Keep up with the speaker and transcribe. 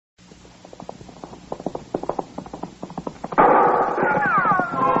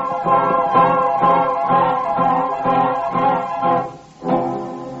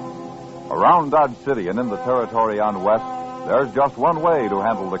Dodge City and in the territory on West, there's just one way to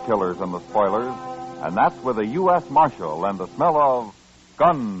handle the killers and the spoilers, and that's with a U.S. Marshal and the smell of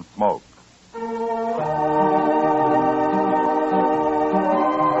Gunsmoke.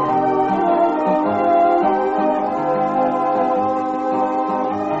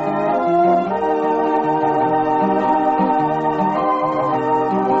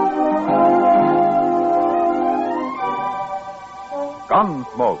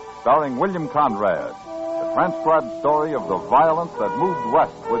 Gunsmoke, starring William Conrad, the transcribed story of the violence that moved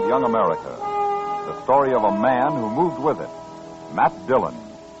west with young America. The story of a man who moved with it, Matt Dillon,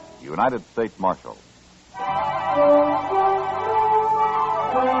 United States Marshal.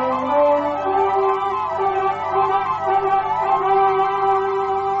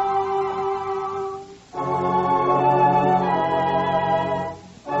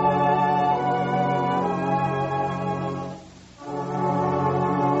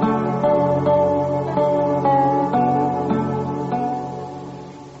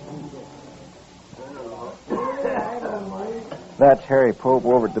 That's Harry Pope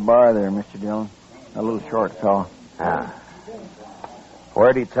over at the bar there, Mr. Dillon. A little short fellow. Ah.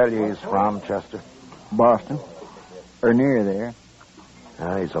 Where'd he tell you he's from, Chester? Boston. Or near there.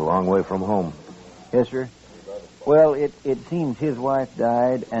 He's a long way from home. Yes, sir. Well, it seems his wife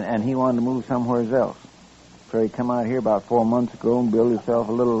died, and he wanted to move somewhere else. So he come out here about 4 months ago and built himself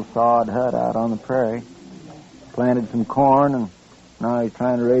a little sod hut out on the prairie. Planted some corn, and now he's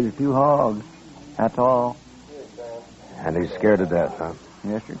trying to raise a few hogs. That's all. And he's scared to death, huh?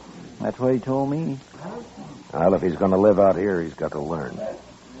 Yes, sir. That's what he told me. Well, if he's going to live out here, he's got to learn.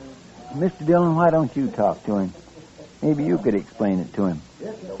 Mr. Dillon, why don't you talk to him? Maybe you could explain it to him.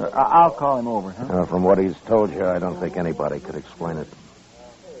 I'll call him over, huh? From what he's told you, I don't think anybody could explain it.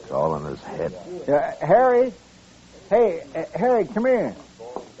 It's all in his head. Harry? Hey, Harry, come here.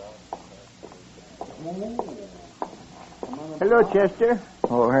 Hello, Chester.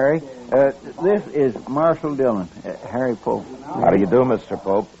 Oh, Harry. This is Marshal Dillon, Harry Pope. How do you do, Mr.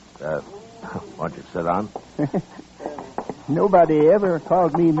 Pope? Won't you sit down? Nobody ever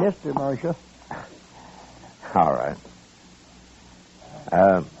called me Mr. Marshal. All right.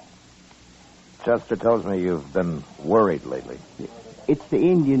 Chester tells me you've been worried lately. It's the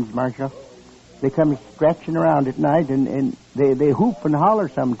Indians, Marshal. They come scratching around at night, and they hoop and holler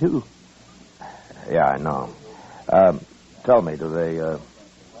some, too. Yeah, I know. Tell me, do they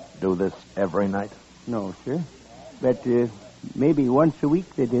do this every night? No, sir. But maybe once a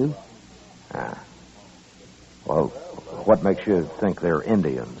week they do. Well, what makes you think they're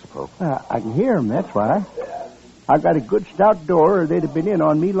Indians, Pope? I can hear them, that's why. I got a good stout door, or they'd have been in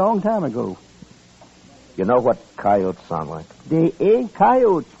on me long time ago. You know what coyotes sound like? They ain't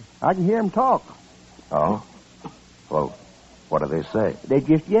coyotes. I can hear them talk. Oh? Well, what do they say? They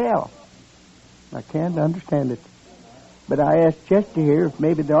just yell. I can't understand it. But I asked Chester here if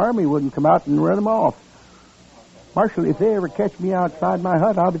maybe the army wouldn't come out and run them off. Marshal, if they ever catch me outside my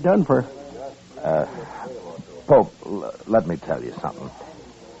hut, I'll be done for. Pope, let me tell you something.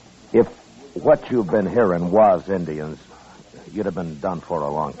 If what you've been hearing was Indians, you'd have been done for a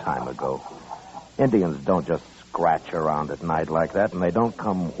long time ago. Indians don't just scratch around at night like that, and they don't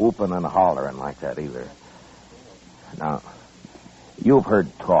come whooping and hollering like that either. Now, you've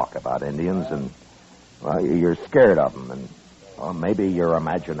heard talk about Indians, and, well, you're scared of them, and well, maybe your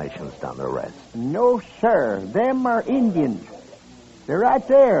imagination's done the rest. No, sir. Them are Indians. They're right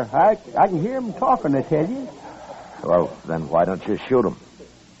there. I can hear them talking, I tell you. Well, then why don't you shoot them?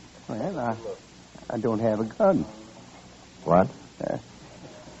 Well, I don't have a gun. What?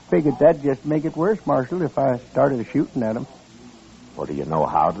 Figured that'd just make it worse, Marshal, if I started shooting at them. Well, do you know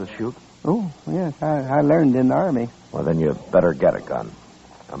how to shoot? Oh, yes, I learned in the Army. Well, then you better get a gun.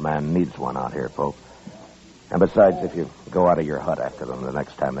 A man needs one out here, Pope. And besides, if you go out of your hut after them the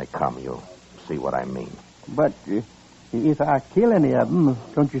next time they come, you'll see what I mean. But if I kill any of them,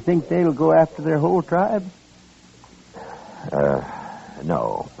 don't you think they'll go after their whole tribe?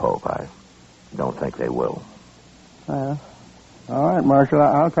 No, Pope, I don't think they will. Well, all right, Marshal,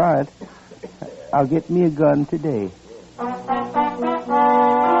 I'll try it. I'll get me a gun today.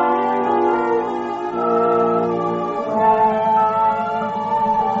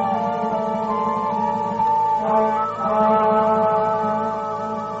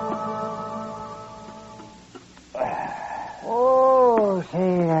 Oh,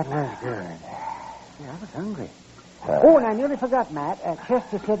 say, that was good. Yeah, I was hungry. Oh, and I nearly forgot, Matt.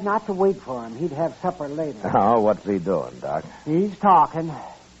 Chester said not to wait for him. He'd have supper later. Oh, what's he doing, Doc? He's talking.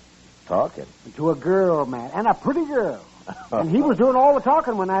 Talking? To a girl, Matt, and a pretty girl. And he was doing all the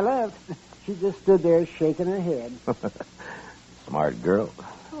talking when I left. She just stood there shaking her head. Smart girl.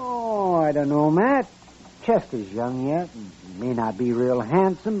 Oh, I don't know, Matt. Chester's young yet. He may not be real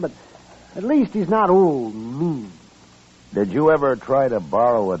handsome, but at least he's not old and mean. Did you ever try to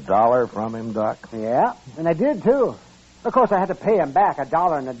borrow $1 from him, Doc? Yeah, and I did, too. Of course, I had to pay him back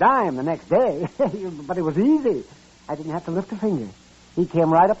 $1 and a dime the next day. But it was easy. I didn't have to lift a finger. He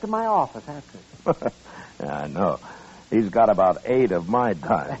came right up to my office after. Yeah, I know. He's got about 8 of my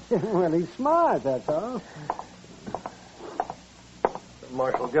time. Well, he's smart, that's all.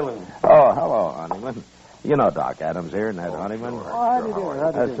 Marshal Dillon. Oh, hello, Honeyman. You know Doc Adams here, Ned Honeyman. Oh, how do you do?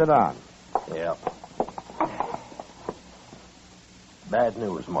 How do you do? Sit down. Yeah. Bad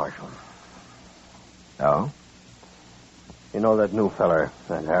news, Marshal. Oh? You know that new feller,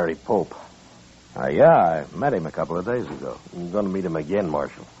 that Harry Pope? Yeah, I met him a couple of days ago. I'm going to meet him again,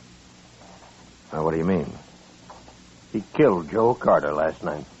 Marshal. What do you mean? He killed Joe Carter last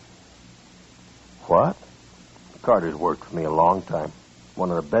night. What? Carter's worked for me a long time. One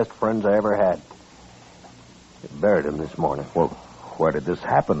of the best friends I ever had. They buried him this morning. Well, where did this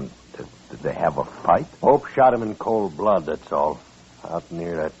happen? Did they have a fight? Pope shot him in cold blood, that's all. Out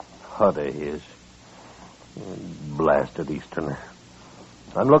near that hut of his. Blasted Easterner.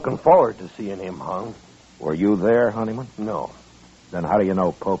 I'm looking forward to seeing him hung. Were you there, Honeyman? No. Then how do you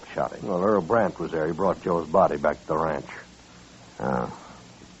know Pope shot him? Well, Earl Brandt was there. He brought Joe's body back to the ranch.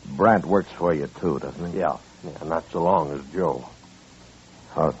 Brandt works for you, too, doesn't he? Yeah, not so long as Joe.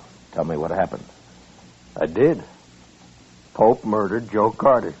 Oh, tell me what happened. I did. Pope murdered Joe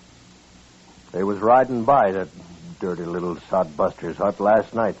Carter. They was riding by that dirty little sodbuster's hut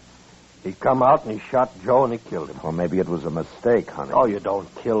last night. He come out and he shot Joe and he killed him. Well, maybe it was a mistake, honey. Oh, you don't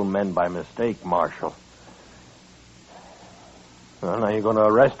kill men by mistake, Marshal. Well, now you going to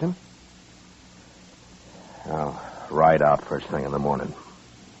arrest him? I'll ride out first thing in the morning.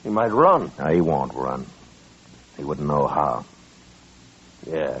 He might run. No, he won't run. He wouldn't know how.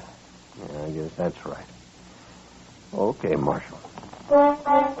 Yeah, I guess that's right. Okay, Marshal.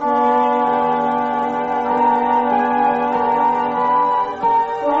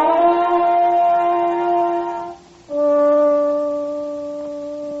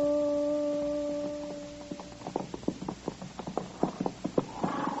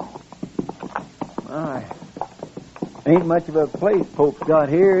 Ain't much of a place Pope's got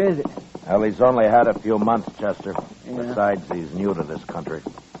here, is it? Well, he's only had a few months, Chester. Yeah. Besides, he's new to this country.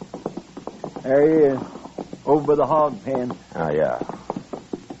 There he is, over by the hog pen. Oh, yeah.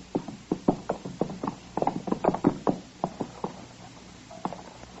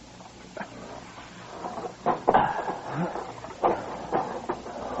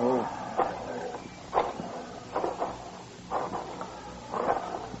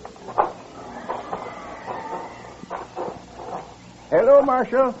 Hello,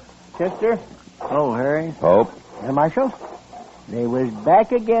 Marshal. Chester. Hello, Harry. Pope? Marshal? They was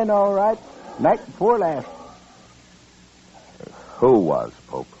back again, all right. Night before last. Who was,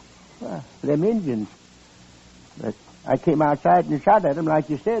 Pope? Them Indians. But I came outside and shot at them, like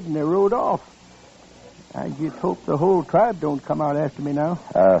you said, and they rode off. I just hope the whole tribe don't come out after me now.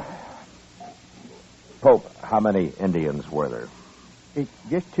 Pope, how many Indians were there? It's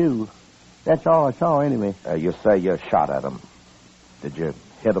just 2. That's all I saw, anyway. You say you shot at them. Did you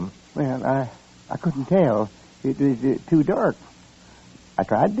hit them? Well, I couldn't tell. It was too dark. I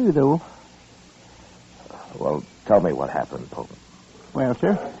tried to, though. Well, tell me what happened, Pope. Well,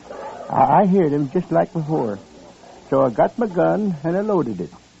 sir, I heard him just like before. So I got my gun and I loaded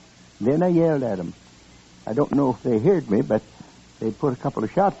it. Then I yelled at them. I don't know if they heard me, but they put a couple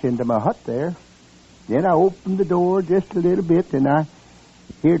of shots into my hut there. Then I opened the door just a little bit, and I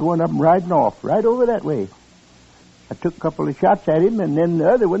heard one of them riding off right over that way. I took a couple of shots at him, and then the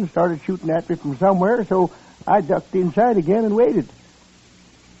other one started shooting at me from somewhere, so I ducked inside again and waited.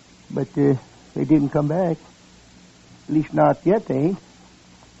 But they didn't come back. At least not yet, they ain't.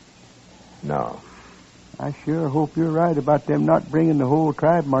 No. I sure hope you're right about them not bringing the whole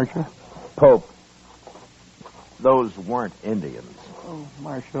tribe, Marshal. Pope, those weren't Indians. Oh,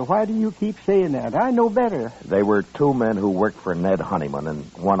 Marshal, why do you keep saying that? I know better. They were 2 men who worked for Ned Honeyman, and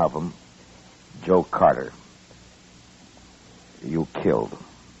one of them, Joe Carter. You killed.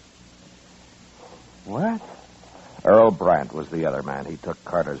 What? Earl Brandt was the other man. He took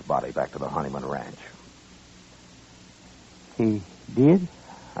Carter's body back to the Honeyman Ranch. He did?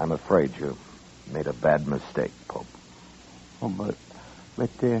 I'm afraid you made a bad mistake, Pope. Oh, but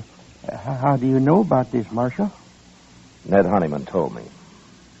how do you know about this, Marshal? Ned Honeyman told me.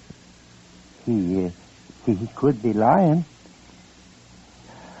 He could be lying.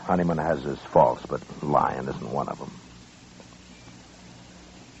 Honeyman has his faults, but lying isn't one of them.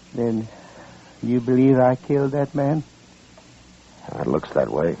 Then you believe I killed that man? It looks that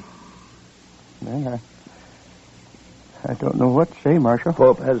way. Well, I don't know what to say, Marshal.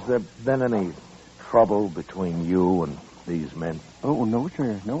 Pope, has there been any trouble between you and these men? Oh, no,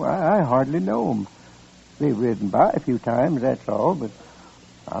 sir. No, I hardly know them. They've ridden by a few times, that's all, but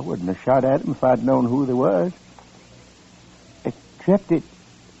I wouldn't have shot at them if I'd known who they was. Except it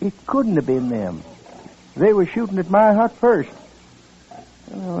couldn't have been them. They were shooting at my hut first.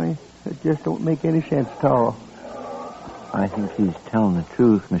 Well, it just don't make any sense at all. I think he's telling the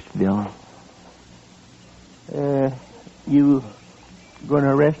truth, Mr. Dillon. You going to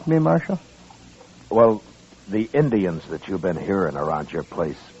arrest me, Marshal? Well, the Indians that you've been hearing around your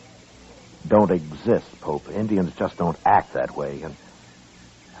place don't exist, Pope. Indians just don't act that way. And,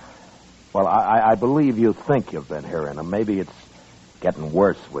 well, I believe you think you've been hearing them. Maybe it's getting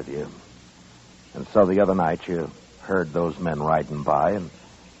worse with you. And so the other night you heard those men riding by and,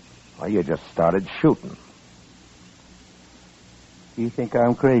 well, you just started shooting. You think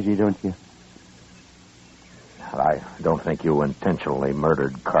I'm crazy, don't you? I don't think you intentionally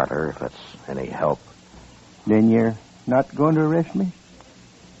murdered Carter, if that's any help. Then you're not going to arrest me?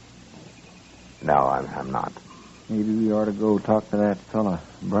 No, I'm not. Maybe we ought to go talk to that fella,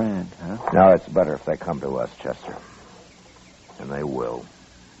 Brand, huh? No, it's better if they come to us, Chester. And they will.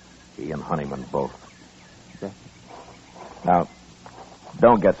 He and Honeyman both. Okay. Now,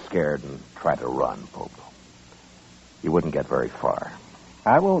 don't get scared and try to run, Pope. You wouldn't get very far.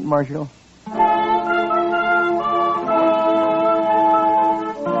 I won't, Marshal.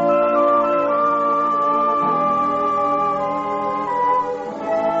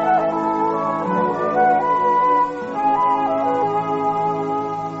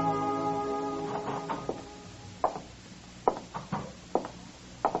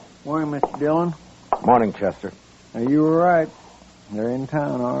 Morning, Mr. Dillon. Morning, Chester. You were right. They're in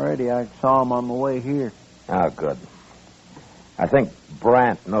town already. I saw them on the way here. Oh, good. I think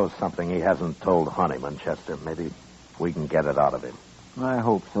Brandt knows something he hasn't told Honeyman, Chester. Maybe we can get it out of him. I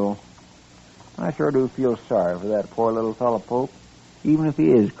hope so. I sure do feel sorry for that poor little fellow, Pope, even if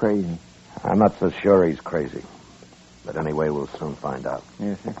he is crazy. I'm not so sure he's crazy. But anyway, we'll soon find out.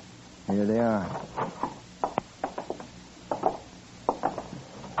 Yes, sir. Here they are.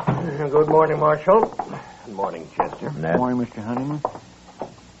 Good morning, Marshal. Good morning, Chester. Ned? Morning, Mr. Honeyman.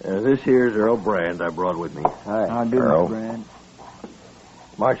 This here's Earl Brand I brought with me. Hi. How do, Earl. Mr. Brand?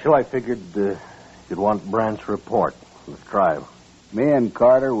 Marshal, I figured you'd want Brandt's report from the tribe. Me and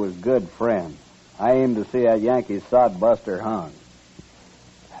Carter was good friends. I aimed to see that Yankee sodbuster hung.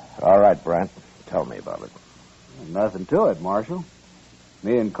 All right, Brandt. Tell me about it. Nothing to it, Marshal.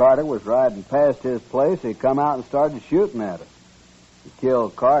 Me and Carter was riding past his place. He come out and started shooting at us. He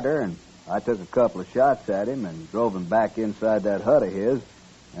killed Carter, and I took a couple of shots at him and drove him back inside that hut of his,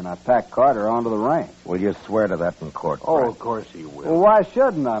 and I packed Carter onto the ranch. Will you swear to that in court, Oh, Brandt? of course he will. Well, why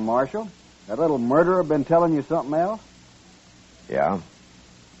shouldn't I, Marshal? That little murderer been telling you something else? Yeah?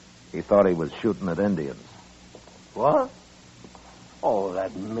 He thought he was shooting at Indians. What? Oh,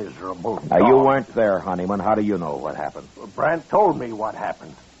 that miserable dog. Now, you weren't there, Honeyman. How do you know what happened? Brandt told me what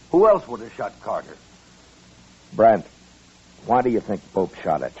happened. Who else would have shot Carter? Brandt, why do you think Pope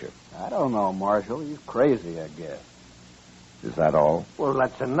shot at you? I don't know, Marshal. He's crazy, I guess. Is that all? Well,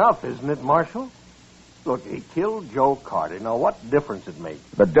 that's enough, isn't it, Marshal? Look, he killed Joe Carter. Now, what difference it makes?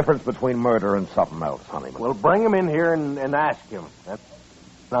 The difference between murder and something else, Honeyman. Well, bring him in here and ask him.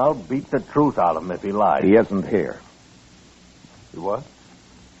 I'll beat the truth out of him if he lies. He isn't here. You what?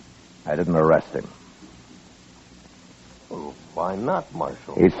 I didn't arrest him. Well, why not,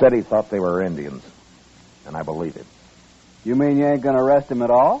 Marshal? He said he thought they were Indians, and I believe him. You mean you ain't going to arrest him at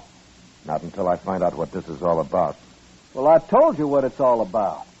all? Not until I find out what this is all about. Well, I told you what it's all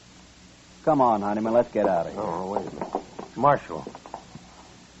about. Come on, Honeyman, let's get out of here. Oh, wait a minute.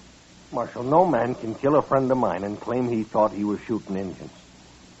 Marshal, no man can kill a friend of mine and claim he thought he was shooting Indians.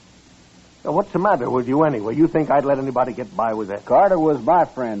 Now, what's the matter with you anyway? You think I'd let anybody get by with that? Carter was my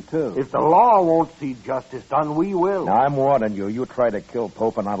friend, too. If the law won't see justice done, we will. Now, I'm warning you. You try to kill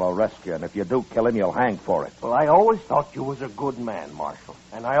Pope, and I'll arrest you. And if you do kill him, you'll hang for it. Well, I always thought you was a good man, Marshal.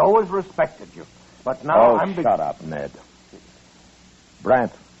 And I always respected you. But now I'm... shut up, Ned.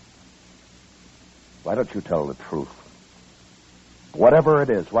 Brandt, why don't you tell the truth? Whatever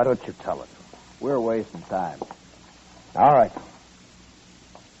it is, why don't you tell it? We're wasting time. All right.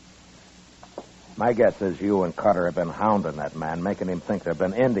 My guess is you and Carter have been hounding that man, making him think there have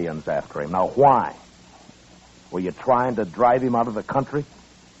been Indians after him. Now, why? Were you trying to drive him out of the country?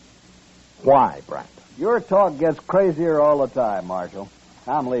 Why, Brandt? Your talk gets crazier all the time, Marshal.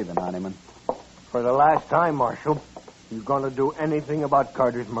 I'm leaving, Honeyman. For the last time, Marshal, You going to do anything about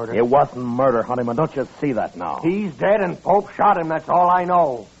Carter's murder? It wasn't murder, Honeyman. Don't you see that now? He's dead and Pope shot him. That's all I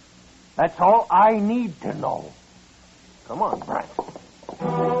know. That's all I need to know. Come on, Brent.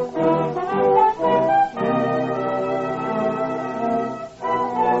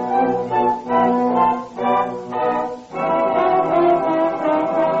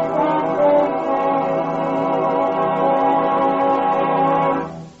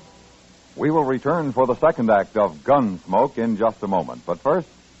 We will return for the second act of Gunsmoke in just a moment. But first,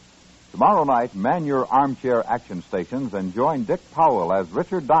 tomorrow night, man your armchair action stations and join Dick Powell as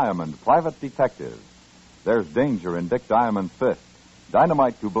Richard Diamond, private detective. There's danger in Dick Diamond's fist,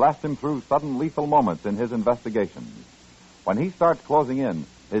 dynamite to blast him through sudden lethal moments in his investigations. When he starts closing in,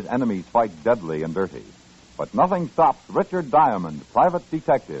 his enemies fight deadly and dirty. But nothing stops Richard Diamond, private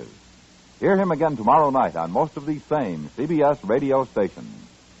detective. Hear him again tomorrow night on most of these same CBS radio stations.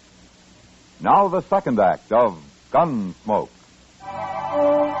 Now the second act of Gunsmoke.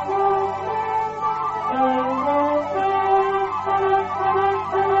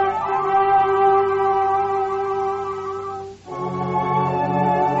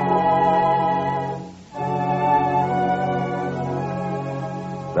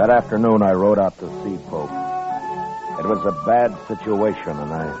 That afternoon, I rode out to see Pope. It was a bad situation,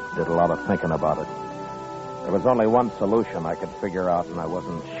 and I did a lot of thinking about it. There was only one solution I could figure out, and I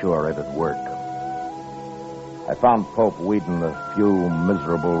wasn't sure it'd work. I found Pope weeding the few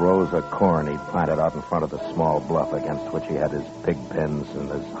miserable rows of corn he'd planted out in front of the small bluff against which he had his pig pens and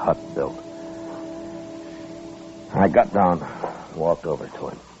his hut built. I got down, walked over to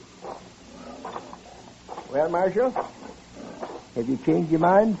him. Well, Marshal, have you changed your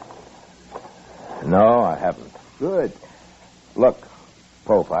mind? No, I haven't. Good. Look,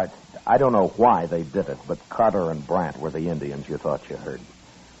 Pope, I don't know why they did it, but Carter and Brandt were the Indians you thought you heard.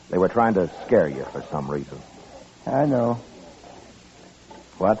 They were trying to scare you for some reason. I know.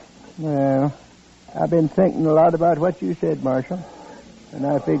 What? Well, I've been thinking a lot about what you said, Marshal. And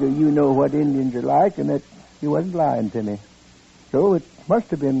I figure you know what Indians are like and that you wasn't lying to me. So it must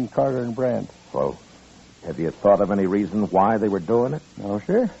have been Carter and Brandt. Well, have you thought of any reason why they were doing it? No,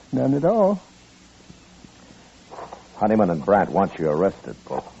 sir. None at all. Honeyman and Brandt want you arrested,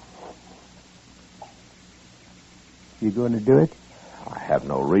 Pope. You going to do it? I have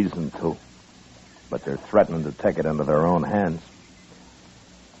no reason to. But they're threatening to take it into their own hands.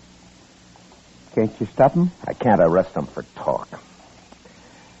 Can't you stop them? I can't arrest them for talk.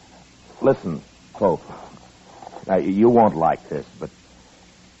 Listen, Pope. Now, you won't like this, but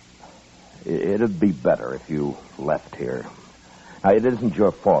it'd be better if you left here. Now, it isn't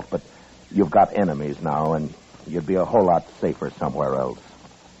your fault, but you've got enemies now, and you'd be a whole lot safer somewhere else.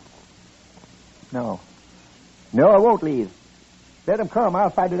 No. No, I won't leave. Let them come. I'll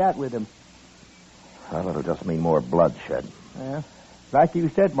fight it out with them. Well, it'll just mean more bloodshed. Well, like you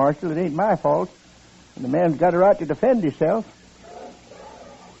said, Marshal, it ain't my fault. And the man's got a right to defend himself.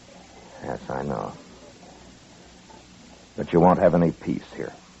 Yes, I know. But you won't have any peace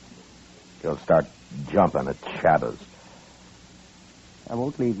here. You'll start jumping at shadows. I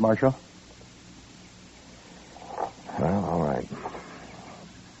won't leave, Marshal. Well, all right.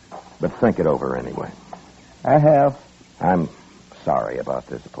 But think it over anyway. I have. I'm sorry about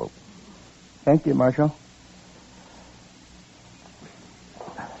this, Pope. Thank you, Marshal.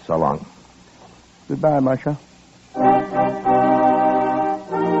 So long. Goodbye, Marshal.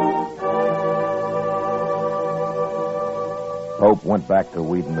 Pope went back to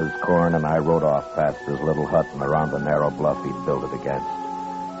weeding his corn, and I rode off past his little hut and around the narrow bluff he'd built it against.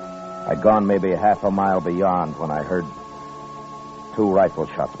 I'd gone maybe half a mile beyond when I heard 2 rifle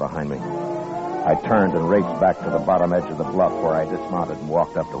shots behind me. I turned and raced back to the bottom edge of the bluff where I dismounted and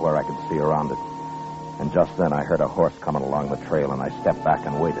walked up to where I could see around it. And just then I heard a horse coming along the trail, and I stepped back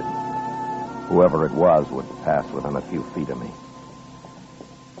and waited. Whoever it was would pass within a few feet of me.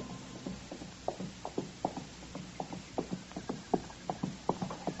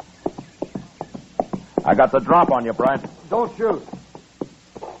 I got the drop on you, Brent. Don't shoot.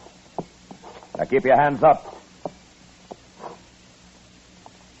 Now keep your hands up.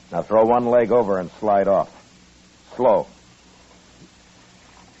 Now throw one leg over and slide off. Slow.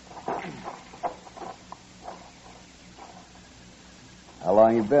 How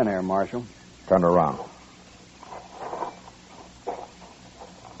long you been here, Marshal? Turn around.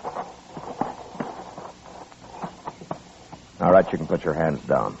 All right, you can put your hands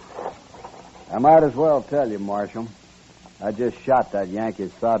down. I might as well tell you, Marshal. I just shot that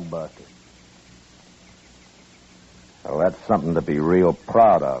Yankee sodbuster. Well, that's something to be real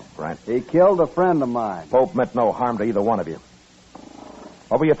proud of, Brent. He killed a friend of mine. Pope meant no harm to either one of you.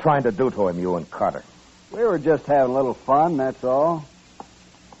 What were you trying to do to him, you and Carter? We were just having a little fun, that's all.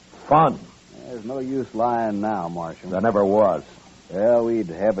 Fun? There's no use lying now, Marshal. There never was. Well, we'd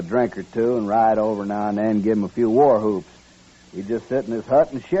have a drink or two and ride over now and then, give him a few war whoops. He'd just sit in his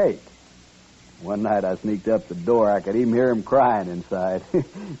hut and shake. One night I sneaked up the door. I could even hear him crying inside.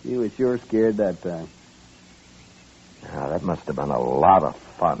 He was sure scared that time. Now, that must have been a lot of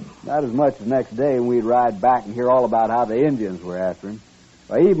fun. Not as much as next day when we'd ride back and hear all about how the Indians were after him.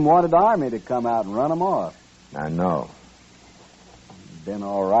 I even wanted the army to come out and run him off. I know. It'd been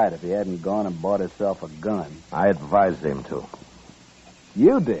all right if he hadn't gone and bought himself a gun. I advised him to.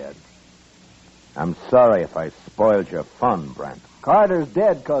 You did? I'm sorry if I spoiled your fun, Brent. Carter's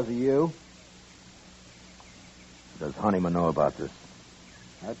dead because of you. Does Honeyman know about this?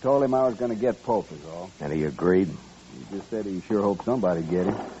 I told him I was going to get Pope, is all. And he agreed? He just said he sure hoped somebody'd get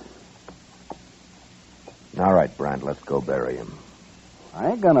him. All right, Brent, let's go bury him.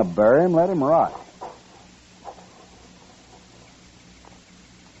 I ain't going to bury him. Let him rot.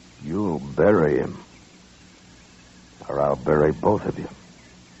 You'll bury him. Or I'll bury both of you.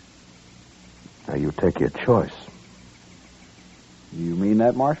 Now, you take your choice. You mean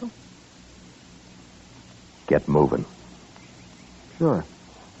that, Marshal? Get moving. Sure.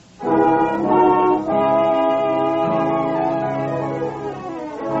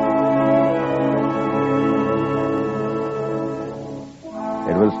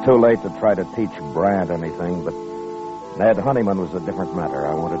 It was too late to try to teach Brant anything, but Ned Honeyman was a different matter.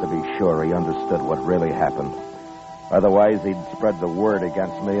 I wanted to be sure he understood what really happened. Otherwise, he'd spread the word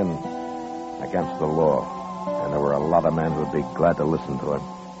against me and against the law. And there were a lot of men who'd be glad to listen to him.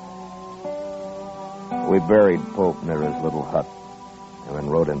 We buried Pope near his little hut and then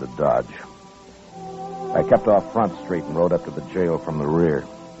rode into Dodge. I kept off Front Street and rode up to the jail from the rear.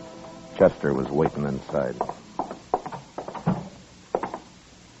 Chester was waiting inside.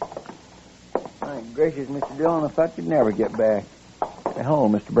 My gracious, Mr. Dillon, I thought you'd never get back. Hello,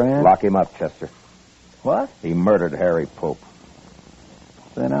 Mr. Brand. Lock him up, Chester. What? He murdered Harry Pope.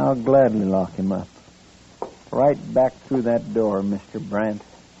 Then I'll gladly lock him up. Right back through that door, Mr. Brandt.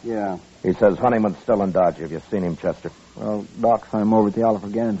 Yeah. He says Honeyman's still in Dodge. Have you seen him, Chester? Well, Doc saw him over at the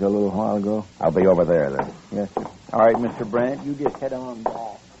Alfreganza a little while ago. I'll be over there, then. Yes, sir. All right, Mr. Brandt, you just head on back.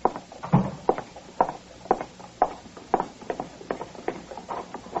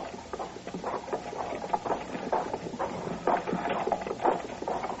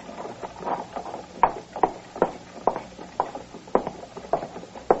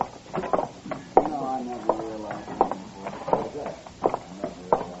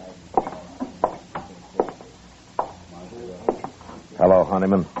 Hello,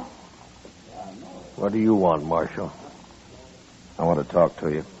 Honeyman. What do you want, Marshal? I want to talk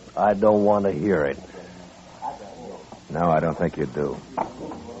to you. I don't want to hear it. No, I don't think you do.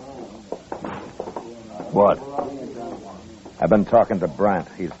 What? I've been talking to Brant.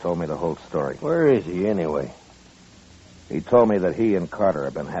 He's told me the whole story. Where is he, anyway? He told me that he and Carter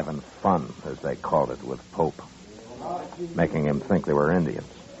have been having fun, as they called it, with Pope. Making him think they were Indians.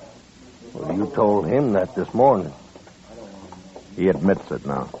 Well, you told him that this morning. He admits it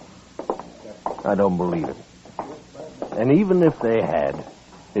now. I don't believe it. And even if they had,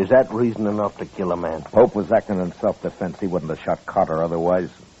 is that reason enough to kill a man? Pope was acting in self-defense. He wouldn't have shot Carter otherwise.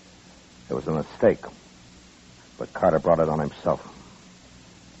 It was a mistake. But Carter brought it on himself.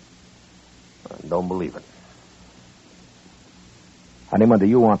 I don't believe it. Honeyman, do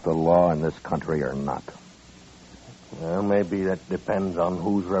you want the law in this country or not? Well, maybe that depends on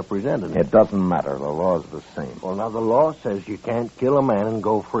who's represented. It doesn't matter. The law's the same. Well, now, the law says you can't kill a man and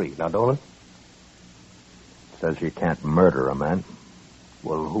go free. Now, don't it? It says you can't murder a man.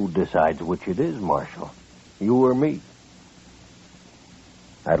 Well, who decides which it is, Marshal? You or me?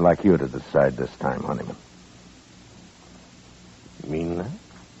 I'd like you to decide this time, Honeyman. You mean that?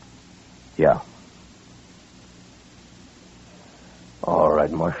 Yeah. All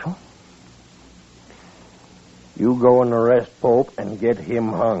right, Marshal. You go and arrest Pope and get him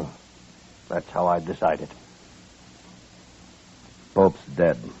hung. That's how I decided. Pope's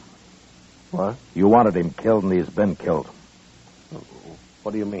dead. What? You wanted him killed, and he's been killed.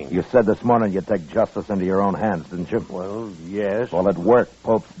 What do you mean? You said this morning you'd take justice into your own hands, didn't you? Well, yes. Well, it worked.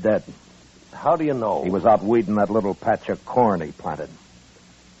 Pope's dead. How do you know? He was out weeding that little patch of corn he planted.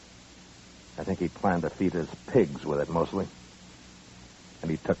 I think he planned to feed his pigs with it, mostly.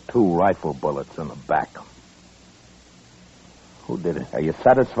 And he took 2 rifle bullets in the back. Who did it? Are you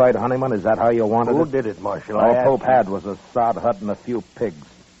satisfied, Honeyman? Is that how you wanted Who it? did it, Marshal? All Pope had was a sod hut and a few pigs.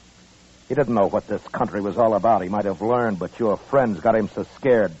 He didn't know what this country was all about. He might have learned, but your friends got him so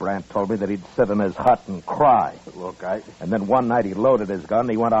scared, Brandt told me, that he'd sit in his hut and cry. Look, And then one night he loaded his gun and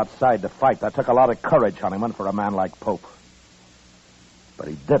he went outside to fight. That took a lot of courage, Honeyman, for a man like Pope. But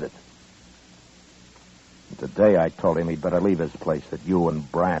he did it. And today I told him he'd better leave his place, that you and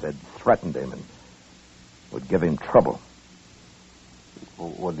Brandt had threatened him and would give him trouble.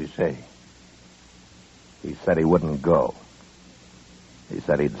 What'd he say? He said he wouldn't go. He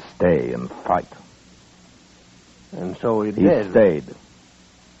said he'd stay and fight. And so he He did. stayed.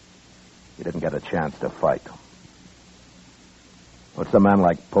 He didn't get a chance to fight. What's a man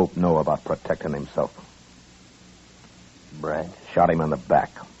like Pope know about protecting himself? Brandt? Shot him in the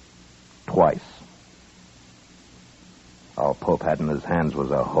back. Twice. All Pope had in his hands was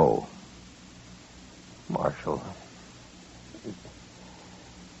a hoe. Marshal.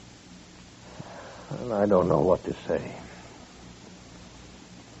 Well, I don't know what to say.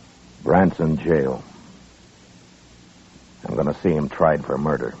 Brandt's in jail. I'm going to see him tried for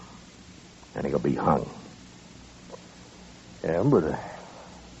murder. And he'll be hung. Yeah, but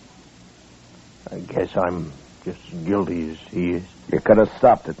I guess I'm just as guilty as he is. You could have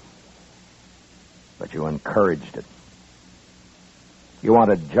stopped it. But you encouraged it. You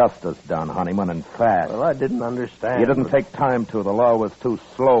wanted justice done, Honeyman, and fast. Well, I didn't understand. You didn't take time to. The law was too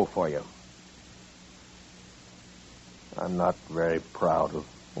slow for you. I'm not very proud of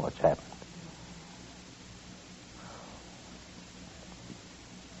what's happened.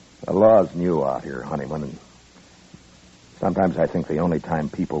 The law's new out here, Honeyman, and sometimes I think the only time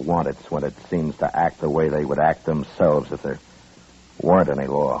people want it's when it seems to act the way they would act themselves if there weren't any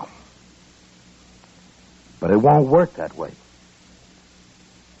law. But it won't work that way.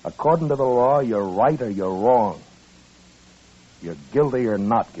 According to the law, you're right or you're wrong. You're guilty or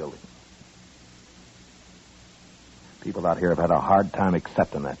not guilty. People out here have had a hard time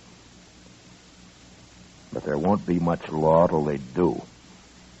accepting that. But there won't be much law till they do.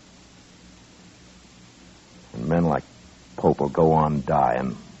 And men like Pope will go on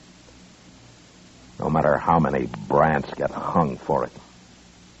dying, no matter how many Brandts get hung for it.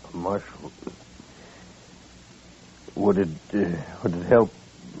 Marshal, would it help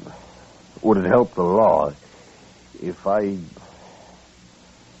the law if I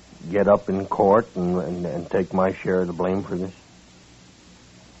get up in court and take my share of the blame for this?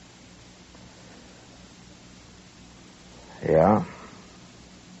 Yeah?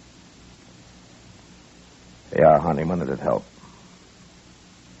 Yeah, Honeyman, it'd help.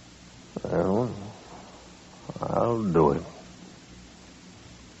 Well, I'll do it.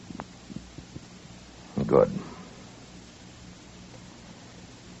 Good.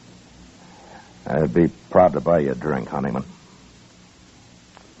 I'd be proud to buy you a drink, Honeyman.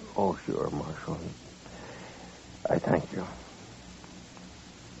 Oh, sure, Marshal. I thank you.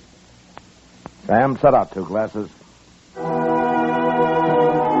 Sam, set out 2 glasses.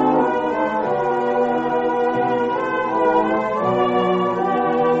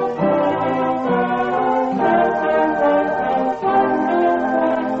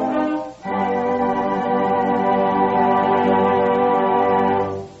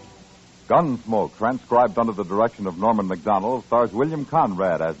 Gunsmoke, transcribed under the direction of Norman MacDonald, stars William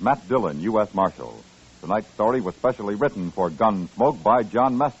Conrad as Matt Dillon, U.S. Marshal. Tonight's story was specially written for Gunsmoke by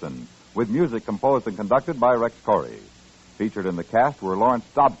John Meston, with music composed and conducted by Rex Corey. Featured in the cast were Lawrence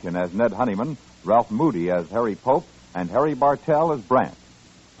Dobkin as Ned Honeyman, Ralph Moody as Harry Pope, and Harry Bartell as Brandt.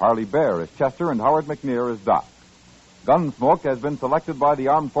 Harley Bear as Chester and Howard McNear as Doc. Gunsmoke has been selected by the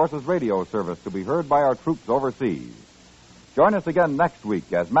Armed Forces Radio Service to be heard by our troops overseas. Join us again next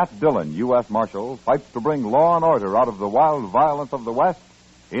week as Matt Dillon, U.S. Marshal, fights to bring law and order out of the wild violence of the West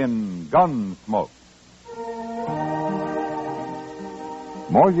in Gunsmoke.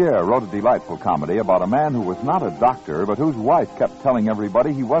 Moliere wrote a delightful comedy about a man who was not a doctor, but whose wife kept telling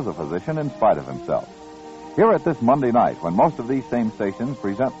everybody he was a physician in spite of himself. Hear it this Monday night when most of these same stations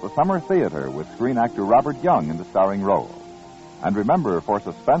present The Summer Theater with screen actor Robert Young in the starring role. And remember, for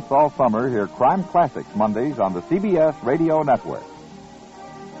suspense all summer, hear Crime Classics Mondays on the CBS Radio Network.